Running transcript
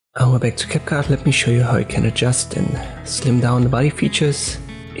And we're back to CapCut. Let me show you how you can adjust and slim down the body features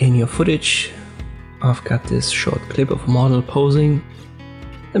in your footage. I've got this short clip of a model posing.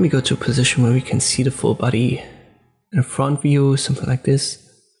 Let me go to a position where we can see the full body in a front view, something like this.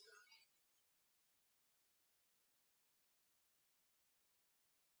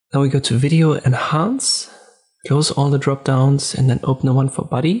 Now we go to Video Enhance, close all the drop downs and then open the one for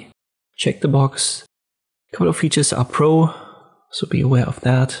body. Check the box. A couple of features are pro, so be aware of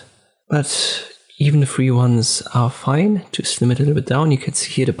that. But even the free ones are fine. To slim it a little bit down, you can see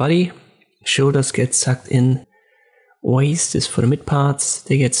here the body. Shoulders get sucked in. Waist is for the mid parts,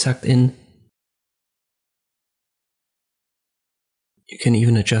 they get sucked in. You can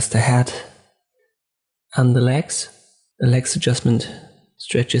even adjust the head and the legs. The legs adjustment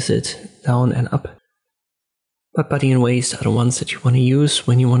stretches it down and up. But body and waist are the ones that you want to use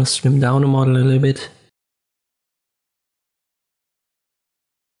when you want to slim down a model a little bit.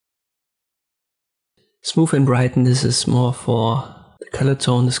 Smooth and brighten, this is more for the color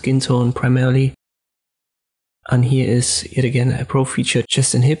tone, the skin tone primarily. And here is yet again a pro feature,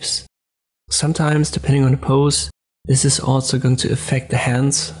 chest and hips. Sometimes, depending on the pose, this is also going to affect the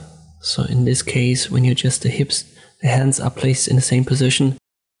hands. So in this case, when you adjust the hips, the hands are placed in the same position.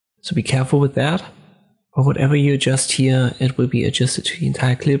 So be careful with that. But whatever you adjust here, it will be adjusted to the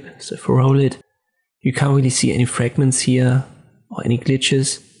entire clip. So if I roll it, you can't really see any fragments here or any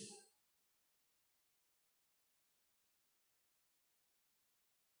glitches.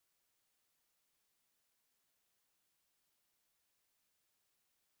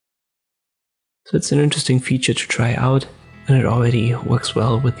 So it's an interesting feature to try out, and it already works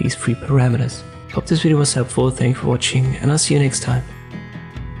well with these free parameters. Hope this video was helpful, thank you for watching, and I'll see you next time.